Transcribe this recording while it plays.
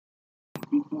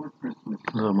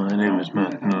Hello, my name is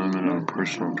Matt, and I'm a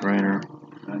personal trainer.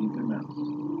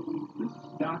 The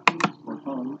stockings were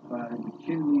hung by the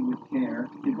chimney with care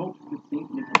in hopes that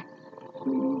St.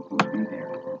 Nicholas would be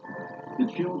there. The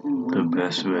children were The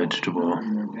best vegetable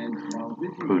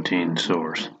protein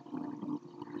source.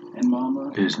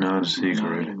 It is not a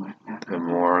secret that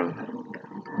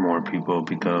more people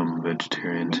become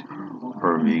vegetarians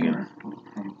or vegan,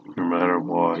 no matter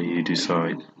why you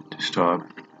decide to stop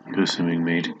consuming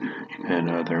meat and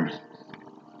other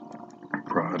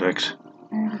products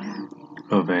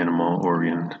of animal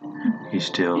origin. You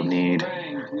still need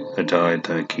a diet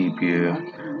that keeps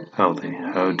you healthy.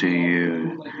 How do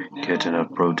you get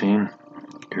enough protein?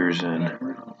 Here's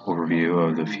an overview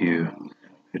of the few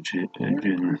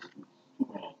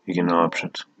vegan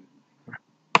options.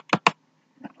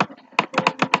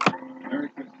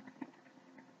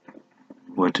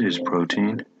 What is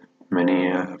protein? Many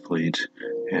athletes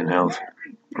and health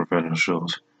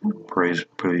professionals praise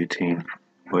protein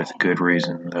with good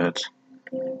reason. That's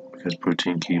because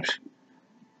protein keeps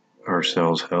our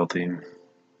cells healthy.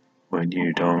 When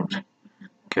you don't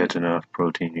get enough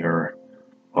protein, your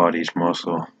body's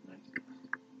muscle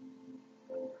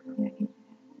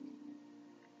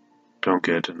don't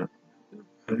get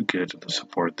the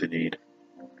support they need.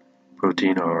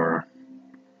 Protein are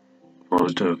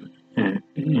composed of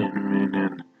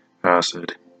amino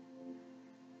acid.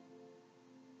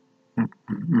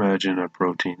 Imagine a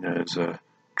protein as a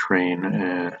train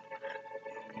and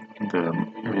the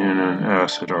amino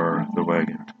acid are the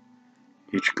wagon.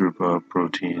 Each group of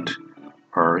proteins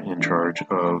are in charge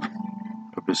of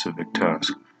a specific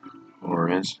task. For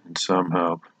instance, some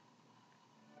help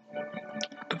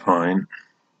define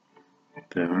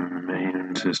the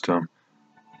main system,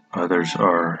 others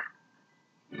are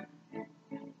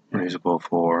responsible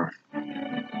for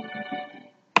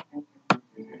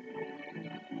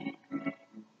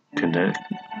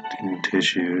connecting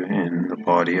tissue in the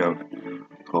body of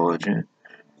collagen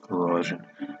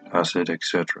acid,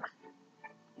 etc.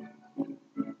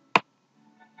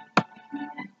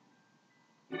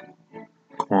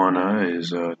 Quinoa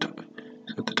is at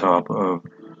the top of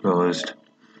the list.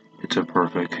 It's a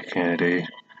perfect candidate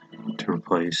to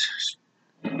replace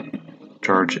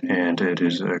starch, and it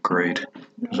is a great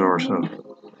source of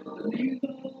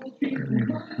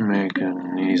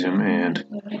magnesium and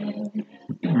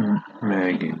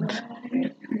manganese.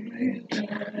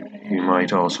 You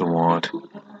might also want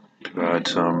to add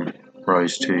some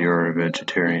rice to your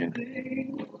vegetarian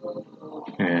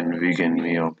and vegan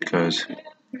meal because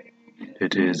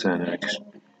it is an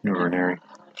extraordinary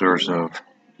source of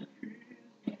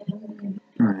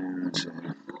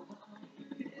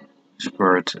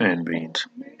sprouts and beans.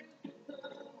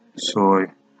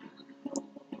 Soy,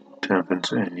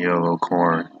 tempeh, and yellow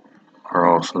corn are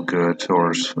also good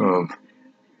source of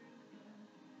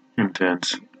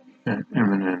intense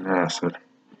amino acid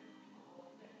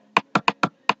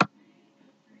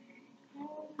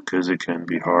because it can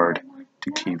be hard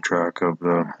to keep track of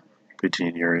the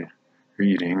protein you're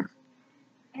eating.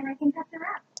 You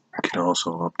can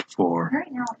also opt for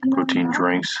protein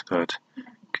drinks that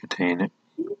contain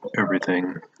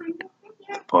everything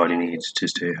the body needs to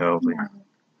stay healthy.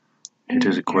 It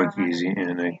is a quick, easy,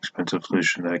 and inexpensive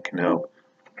solution that can help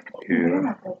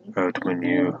you out when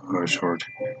you are short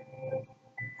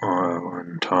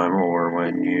on time or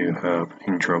when you have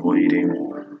trouble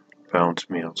eating balanced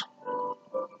meals.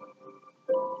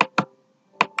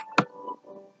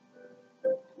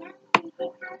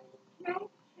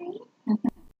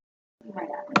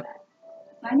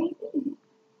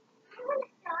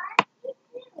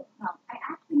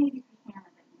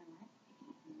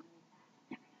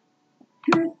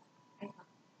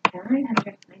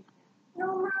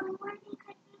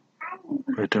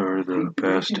 What are the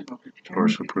best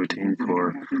source of protein?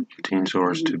 For protein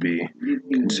source to be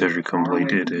considered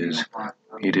complete, it is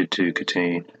needed to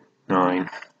contain 9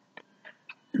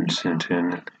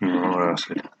 essential amino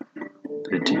acid.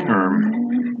 The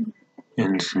term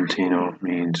essential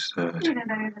means that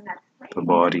the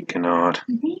body cannot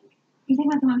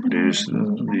produce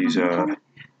these and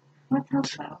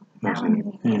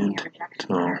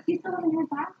so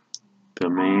the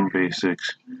main basic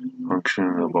function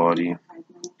of the body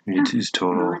is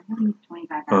total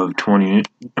of 20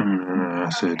 amino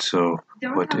acids. So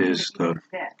what is the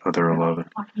other 11?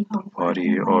 The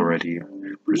body already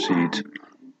proceeds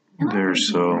there,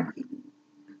 so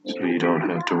you don't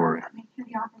have to worry.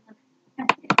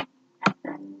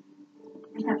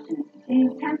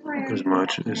 As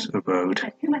much as about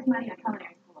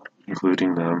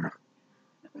including them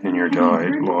in your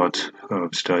diet. Lots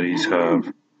of studies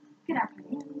have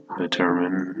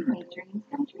determine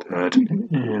that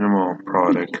animal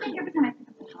products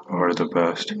are the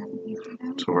best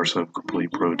source of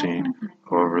complete protein.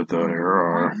 However, there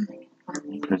are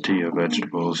plenty of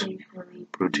vegetables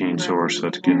protein source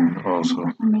that can also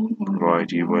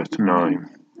provide you with 9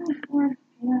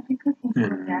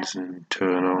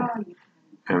 internal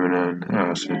amino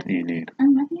acid you need.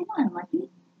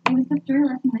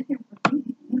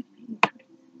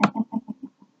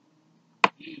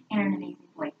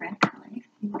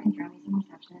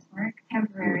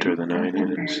 Enter the 9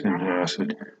 amino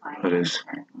acid, that is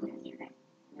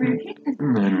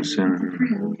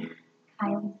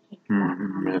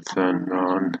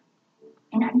methanon,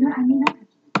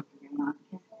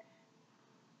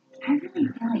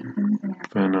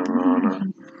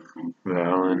 phenolana,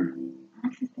 valine,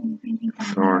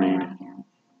 thornine,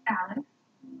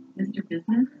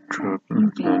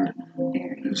 tryptophan,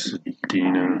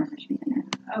 histidine,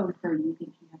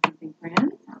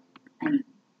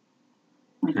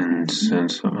 and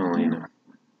sensolina.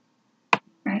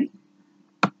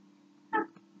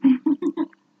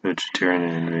 Vegetarian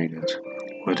and vegans.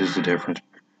 What is the difference?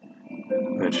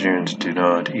 Vegetarians do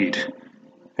not eat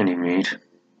any meat,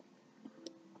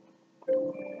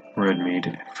 red meat,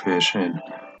 fish, and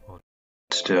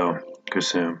still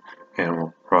consume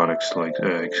animal products like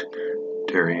eggs,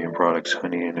 dairy products,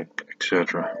 honey, and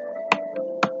etc.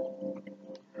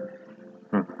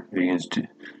 Vegans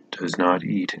does not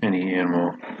eat any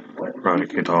animal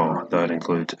product at all. That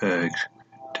includes eggs,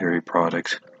 dairy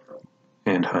products,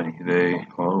 and honey. They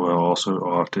will also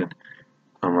often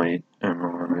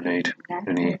eliminate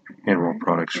any animal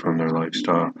products from their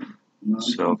lifestyle.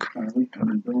 Silk,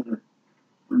 leather,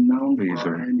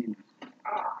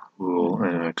 wool,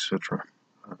 and etc.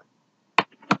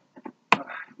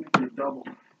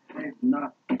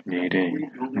 Need any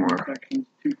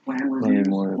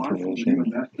more information?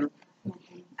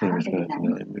 You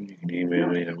can email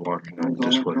me at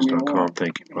walkingonthedisplays.com.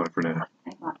 Thank you. Bye for now.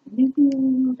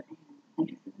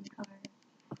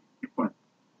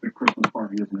 The Christmas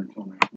party isn't until next